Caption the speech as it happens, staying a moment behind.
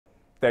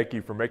Thank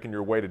you for making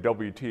your way to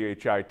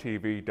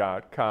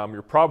WTHI-TV.com.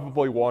 You're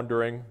probably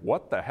wondering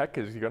what the heck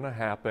is going to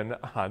happen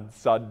on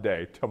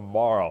Sunday,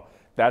 tomorrow.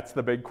 That's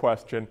the big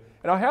question,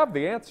 and I have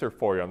the answer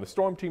for you on the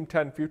Storm Team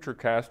 10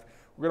 Futurecast.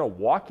 We're going to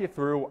walk you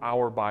through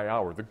hour by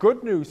hour. The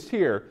good news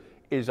here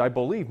is I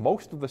believe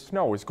most of the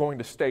snow is going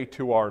to stay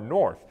to our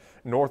north.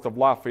 North of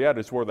Lafayette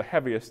is where the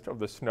heaviest of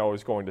the snow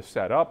is going to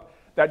set up.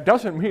 That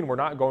doesn't mean we're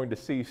not going to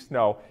see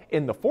snow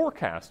in the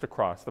forecast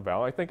across the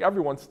valley. I think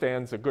everyone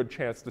stands a good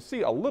chance to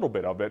see a little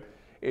bit of it.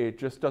 It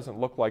just doesn't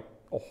look like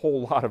a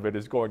whole lot of it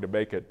is going to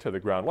make it to the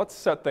ground. Let's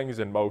set things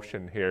in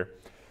motion here.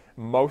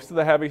 Most of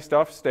the heavy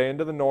stuff staying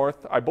to the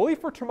north. I believe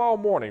for tomorrow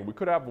morning we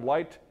could have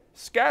light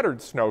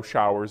scattered snow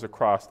showers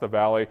across the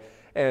valley,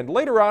 and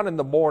later on in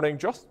the morning,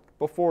 just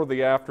before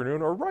the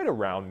afternoon or right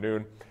around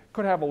noon,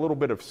 could have a little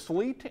bit of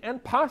sleet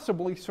and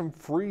possibly some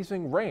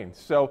freezing rain.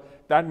 So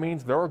that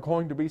means there are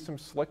going to be some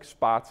slick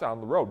spots on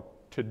the road.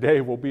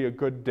 Today will be a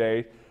good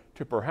day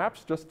to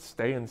perhaps just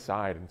stay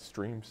inside and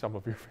stream some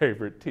of your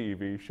favorite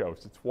TV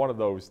shows. It's one of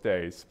those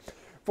days.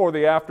 For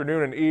the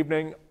afternoon and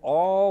evening,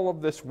 all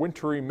of this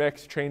wintry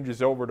mix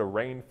changes over to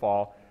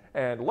rainfall.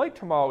 And late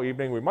tomorrow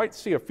evening, we might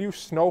see a few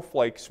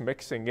snowflakes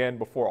mixing in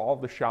before all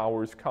the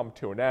showers come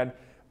to an end.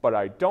 But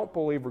I don't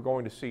believe we're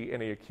going to see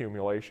any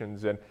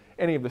accumulations, and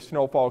any of the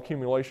snowfall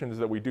accumulations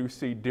that we do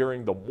see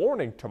during the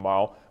morning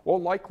tomorrow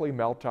will likely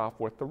melt off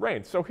with the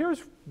rain. So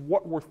here's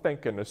what we're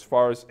thinking as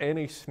far as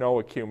any snow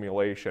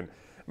accumulation.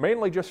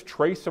 Mainly just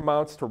trace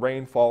amounts to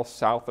rainfall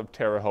south of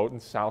Terre Haute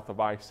and south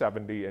of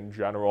I-70 in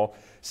general.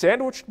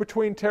 Sandwiched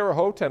between Terre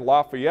Haute and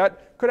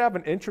Lafayette, could have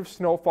an inch of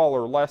snowfall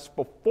or less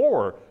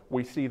before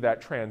we see that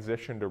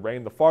transition to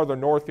rain. The farther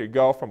north you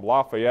go from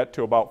Lafayette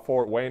to about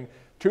Fort Wayne,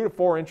 2 to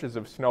 4 inches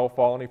of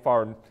snowfall. Any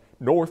far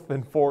north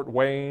than Fort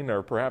Wayne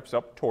or perhaps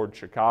up toward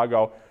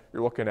Chicago,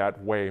 you're looking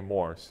at way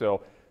more.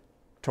 So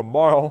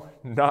tomorrow,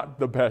 not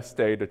the best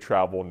day to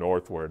travel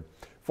northward.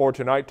 For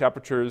tonight,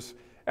 temperatures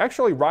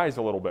actually rise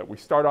a little bit. We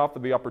start off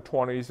in the upper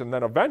 20s and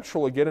then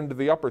eventually get into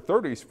the upper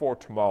 30s for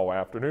tomorrow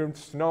afternoon.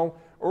 Snow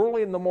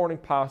early in the morning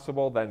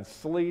possible, then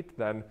sleet,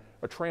 then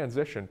a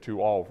transition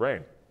to all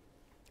rain.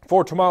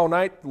 For tomorrow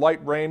night,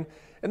 light rain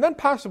and then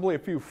possibly a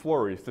few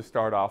flurries to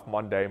start off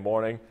Monday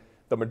morning.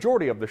 The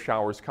majority of the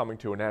showers coming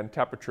to an end,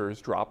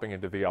 temperatures dropping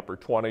into the upper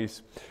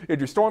 20s. In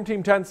your Storm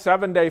Team 10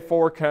 7-day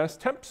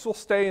forecast, temps will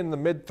stay in the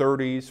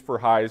mid-30s for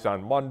highs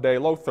on Monday,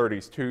 low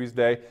 30s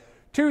Tuesday.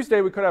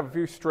 Tuesday, we could have a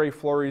few stray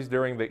flurries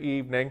during the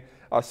evening.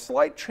 A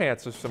slight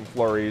chance of some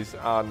flurries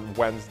on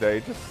Wednesday,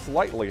 just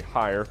slightly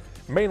higher,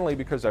 mainly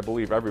because I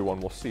believe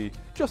everyone will see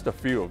just a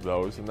few of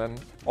those, and then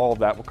all of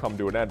that will come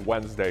to an end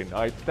Wednesday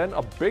night. Then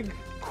a big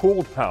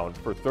cool down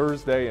for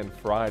Thursday and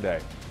Friday.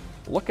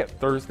 Look at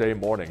Thursday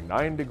morning,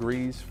 9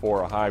 degrees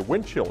for a high.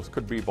 Wind chills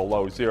could be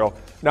below zero,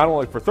 not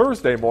only for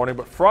Thursday morning,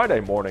 but Friday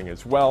morning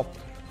as well.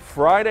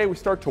 Friday, we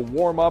start to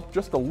warm up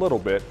just a little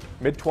bit,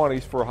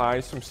 mid-20s for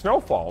highs, some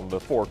snowfall in the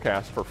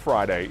forecast for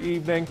Friday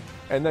evening,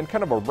 and then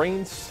kind of a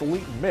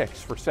rain-sleet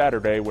mix for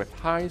Saturday with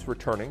highs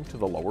returning to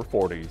the lower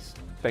 40s.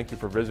 Thank you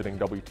for visiting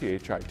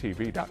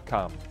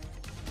WTHI-TV.com.